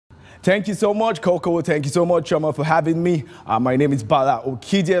Thank you so much, Coco. Thank you so much, Chama, for having me. My name is Bala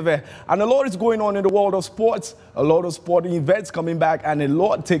Okidjeve, and a lot is going on in the world of sports. A lot of sporting events coming back, and a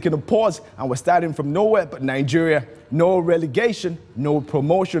lot taking a pause. And we're starting from nowhere but Nigeria. No relegation, no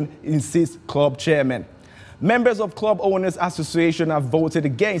promotion, insists club chairman. Members of Club Owners Association have voted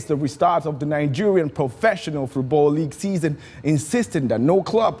against the restart of the Nigerian Professional Football League season, insisting that no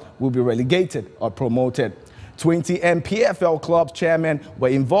club will be relegated or promoted. 20 MPFL club chairmen were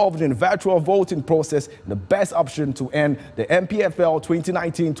involved in the virtual voting process, the best option to end the MPFL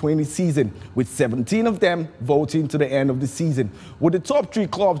 2019-20 season, with 17 of them voting to the end of the season. With the top 3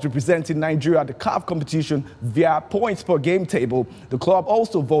 clubs representing Nigeria at the CAF competition via points per game table, the club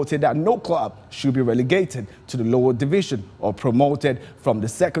also voted that no club should be relegated to the lower division or promoted from the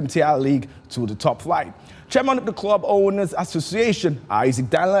second-tier league to the top flight. Chairman of the Club Owners Association, Isaac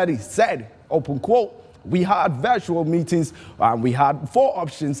Danladi, said, open quote, "We had virtual meetings and we had 4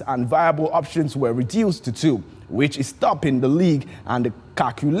 options, and viable options were reduced to 2, which is stopping the league and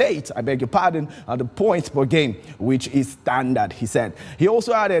calculate, the points per game, which is standard," he said. He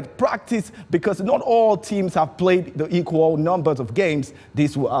also added, practice, because not all teams have played the equal numbers of games.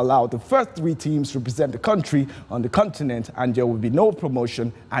 This will allow the first 3 teams to represent the country on the continent, and there will be no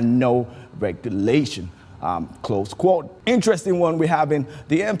promotion and no regulation. Close quote. Interesting one we're having.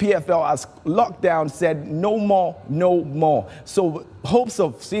 The MPFL, as lockdown said, no more, no more. So hopes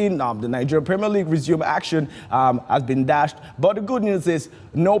of seeing the Nigerian Premier League resume action has been dashed. But the good news is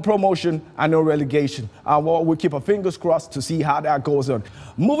no promotion and no relegation. Well, we'll keep our fingers crossed to see how that goes on.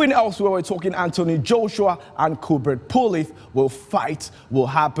 Moving elsewhere, we're talking Antony Joshua and Pulev will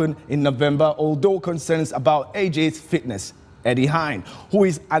happen in November, although concerns about AJ's fitness. Eddie Hine, who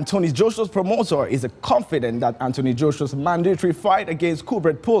is Antony Joshua's promoter, is confident that Antony Joshua's mandatory fight against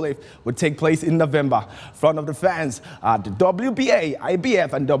Pulev will take place in November. Front of the fans, the WBA,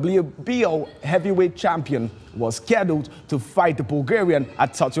 IBF and WBO heavyweight champion was scheduled to fight the Bulgarian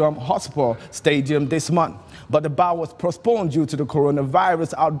at Tottenham Hotspur Stadium this month. But the bout was postponed due to the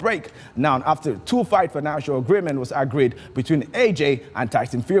coronavirus outbreak. Now, after a 2-fight financial agreement was agreed between AJ and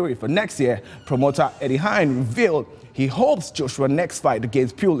Tyson Fury for next year, promoter Eddie Hine revealed he hopes Joshua's next fight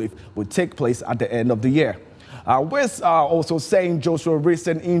against Pulev will take place at the end of the year. With also saying Joshua's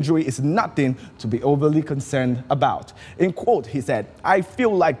recent injury is nothing to be overly concerned about. In quote, he said, "I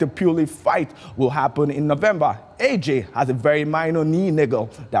feel like the Pulev fight will happen in November. AJ has a very minor knee niggle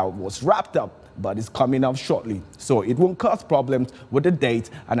that was wrapped up, but it's coming up shortly, so it won't cause problems with the date,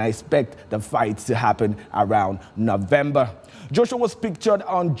 and I expect the fight to happen around November." Joshua was pictured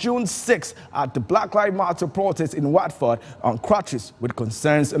on June 6 at the Black Lives Matter protest in Watford on crutches, with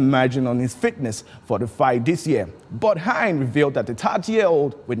concerns emerging on his fitness for the fight this year. But Hine revealed that the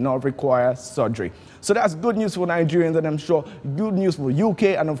 30-year-old would not require surgery. So that's good news for Nigerians, and I'm sure good news for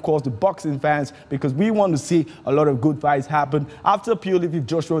UK and, of course, the boxing fans, because we want to see a lot of good fights happen. After Pulev, if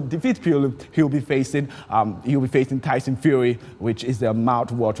Joshua defeats Pulev, he'll be facing Tyson Fury, which is a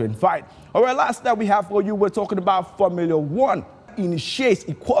mouth-watering fight. All right, last that we have for you, we're talking about Formula 1. Initiates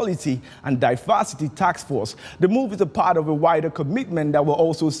Equality and Diversity Task Force. The move is a part of a wider commitment that will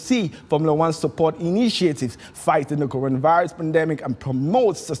also see Formula 1 support initiatives fighting the coronavirus pandemic and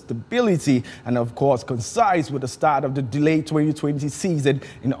promote sustainability, and of course coincides with the start of the delayed 2020 season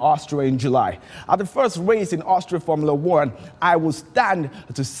in Austria in July. At the first race in Austria Formula 1, I will stand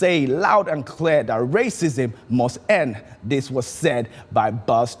to say loud and clear that racism must end. This was said by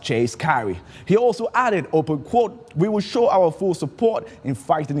boss Chase Carey. He also added, open quote, "We will show our full support in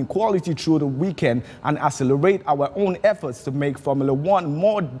fighting equality through the weekend and accelerate our own efforts to make Formula 1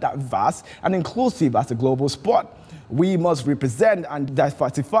 more diverse and inclusive as a global sport. We must represent and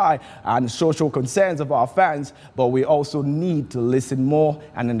diversify and social concerns of our fans, but we also need to listen more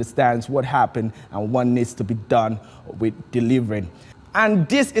and understand what happened and what needs to be done with delivering." And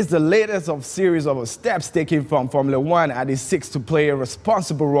this is the latest of series of steps taken from Formula 1 as it seeks to play a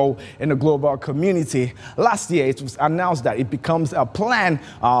responsible role in the global community. Last year, it was announced that it becomes a plan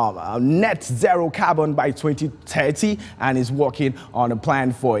net zero carbon by 2030 and is working on a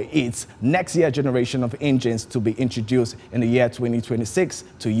plan for its next year generation of engines to be introduced in the year 2026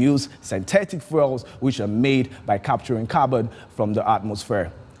 to use synthetic fuels which are made by capturing carbon from the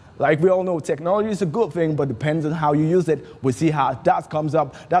atmosphere. Like we all know, technology is a good thing, but depends on how you use it. We'll see how that comes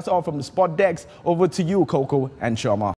up. That's all from the Spot Decks. Over to you, Coco and Sharma.